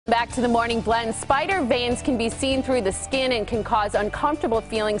back to the Morning Blend. Spider veins can be seen through the skin and can cause uncomfortable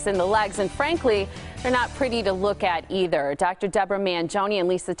feelings in the legs, and frankly, they're not pretty to look at either. Dr. Deborah Mangione and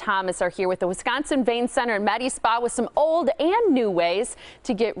Lisa Thomas are here with the Wisconsin Vein Center and Medi Spa with some old and new ways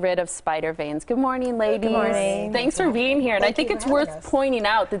to get rid of spider veins. Good morning, ladies. Good morning. Thanks for being here. And I think it's worth pointing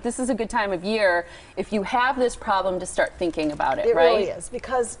out that this is a good time of year if you have this problem to start thinking about it, right? It really is,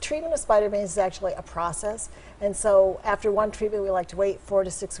 because treatment of spider veins is actually a process. And so after one treatment, we like to wait 4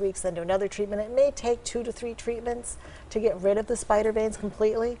 to 6 weeks, then do another treatment. It may take 2 to 3 treatments to get rid of the spider veins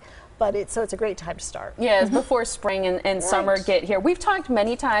completely. But so it's a great time to start. Yes, before spring and summer get here. We've talked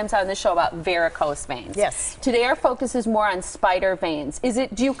many times on the show about varicose veins. Yes. Today our focus is more on spider veins.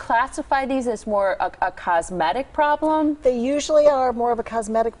 Do you classify these as more a cosmetic problem? They usually are more of a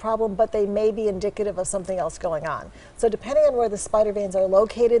cosmetic problem, but they may be indicative of something else going on. So depending on where the spider veins are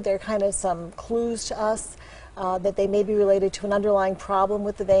located, there are kind of some clues to us. That they may be related to an underlying problem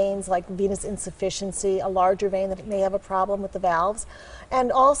with the veins, like venous insufficiency, a larger vein that may have a problem with the valves.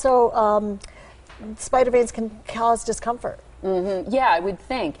 And also, spider veins can cause discomfort. Mm-hmm. Yeah, I would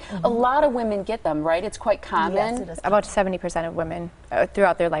think. A lot of women get them, right? It's quite common. Yes, it is. About 70% of women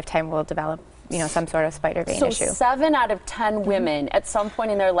throughout their lifetime will develop some sort of spider vein issue. So 7 out of 10 women at some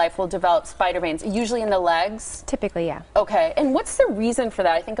point in their life will develop spider veins, usually in the legs? Typically, yeah. Okay, and what's the reason for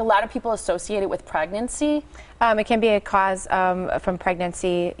that? I think a lot of people associate it with pregnancy. It can be a cause from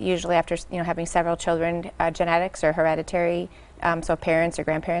pregnancy, usually after having several children, genetics or hereditary, so parents or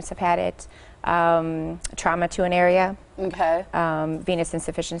grandparents have had it, trauma to an area, venous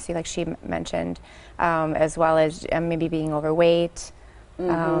insufficiency like she mentioned, as well as maybe being overweight.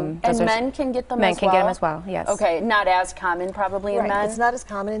 And men can get them as well? Men can get them as well, yes. Okay, not as common probably in men? It's not as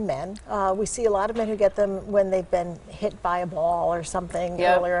common in men. We see a lot of men who get them when they've been hit by a ball or something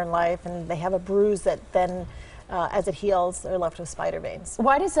earlier in life, and they have a bruise that then, as it heals, they're left with spider veins.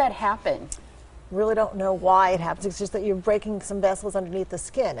 Why does that happen? Really don't know why it happens. It's just that you're breaking some vessels underneath the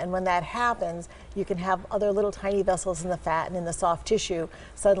skin, and when that happens, you can have other little tiny vessels in the fat and in the soft tissue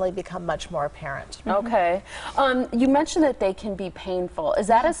suddenly become much more apparent. Okay. You mentioned that they can be painful. Is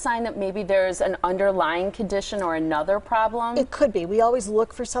that a sign that maybe there's an underlying condition or another problem? It could be. We always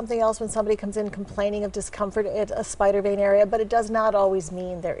look for something else when somebody comes in complaining of discomfort at a spider vein area, but it does not always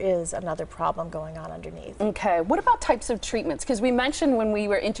mean there is another problem going on underneath. Okay. What about types of treatments? Because we mentioned when we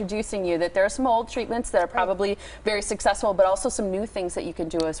were introducing you that there are some old treatments that are probably very successful, but also some new things that you can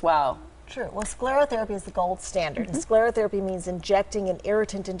do as well. True. Well, sclerotherapy is the gold standard. And sclerotherapy means injecting an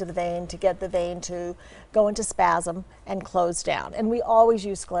irritant into the vein to get the vein to go into spasm and close down. And we always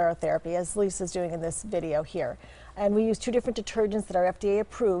use sclerotherapy, as Lisa's doing in this video here. And we use 2 different detergents that are FDA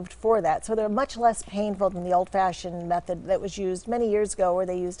approved for that. So they're much less painful than the old-fashioned method that was used many years ago, where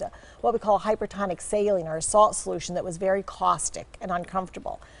they used what we call hypertonic saline, or a salt solution that was very caustic and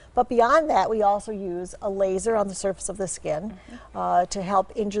uncomfortable. But beyond that, we also use a laser on the surface of the skin to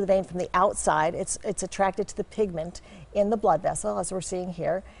help injure the vein from the outside. It's attracted to the pigment in the blood vessel, as we're seeing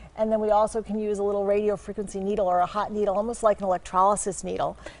here. And then we also can use a little radio frequency needle, or a hot needle, almost like an electrolysis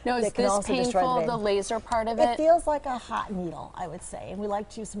needle. Now, is this painful, the laser part of it? It feels like a hot needle, I would say. And we like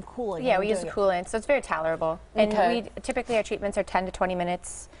to use some cooling. Yeah, we use coolant, so it's very tolerable. And typically our treatments are 10 to 20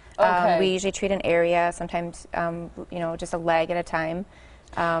 minutes. We usually treat an area, sometimes just a leg at a time.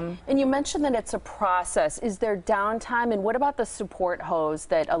 And you mentioned that it's a process. Is there downtime? And what about the support hose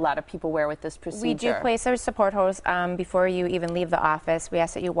that a lot of people wear with this procedure? We do place our support hose before you even leave the office. We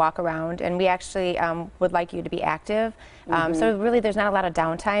ask that you walk around, and we actually would like you to be active. So really there's not a lot of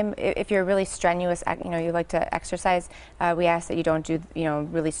downtime. If you're really strenuous, you like to exercise, we ask that you don't do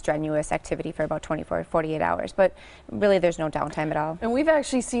really strenuous activity for about 24 to 48 hours. But really there's no downtime at all. And we've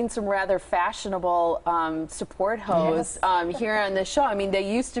actually seen some rather fashionable support hose here on the show. I mean, they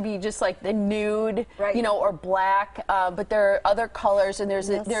used to be just like the nude, or black, but there are other colors, and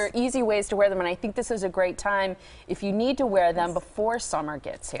there are easy ways to wear them, and I think this is a great time if you need to wear them before summer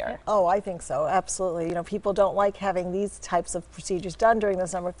gets here. Oh, I think so, absolutely. People don't like having these types of procedures done during the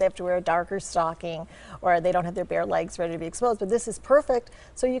summer if they have to wear a darker stocking, or they don't have their bare legs ready to be exposed, but this is perfect,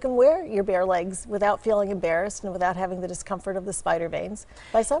 so you can wear your bare legs without feeling embarrassed and without having the discomfort of the spider veins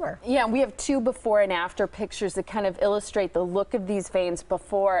by summer. Yeah, we have 2 before and after pictures that kind of illustrate the look of these veins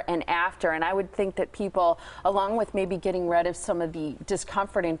before and after, and I would think that people, along with maybe getting rid of some of the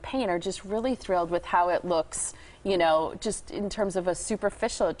discomfort and pain, are just really thrilled with how it looks, just in terms of a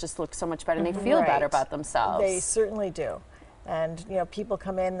superficial, it just looks so much better, and they feel better about themselves. They certainly do. And people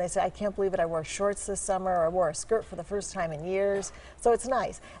come in and they say, I can't believe it, I wore shorts this summer, or I wore a skirt for the first time in years. So it's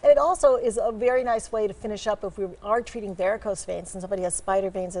nice. And it also is a very nice way to finish up if we are treating varicose veins, and somebody has spider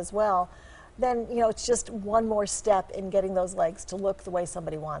veins as well. then it's just one more step in getting those legs to look the way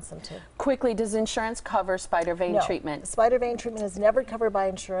somebody wants them to. Quickly, does insurance cover spider vein treatment? Spider vein treatment is never covered by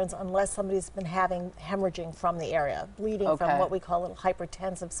insurance unless somebody's been having hemorrhaging from the area, bleeding from what we call little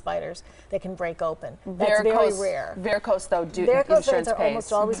hypertensive spiders that can break open. That's very rare. Varicose, though, Varicose veins are pays.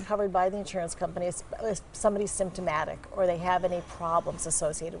 almost always covered by the insurance company if somebody's symptomatic or they have any problems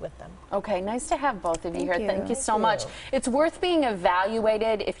associated with them. Okay, nice to have both of you here. Thank you so Thank much. you. It's worth being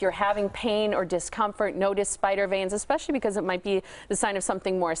evaluated if you're having pain or discomfort. Notice spider veins, especially because it might be the sign of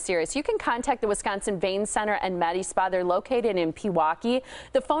something more serious. You can contact the Wisconsin Vein Center and Medi Spa. They're located in Pewaukee.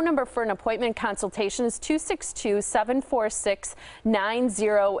 The phone number for an appointment consultation is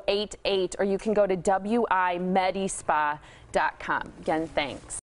 262-746-9088, or you can go to wimedispa.com. Again, thanks.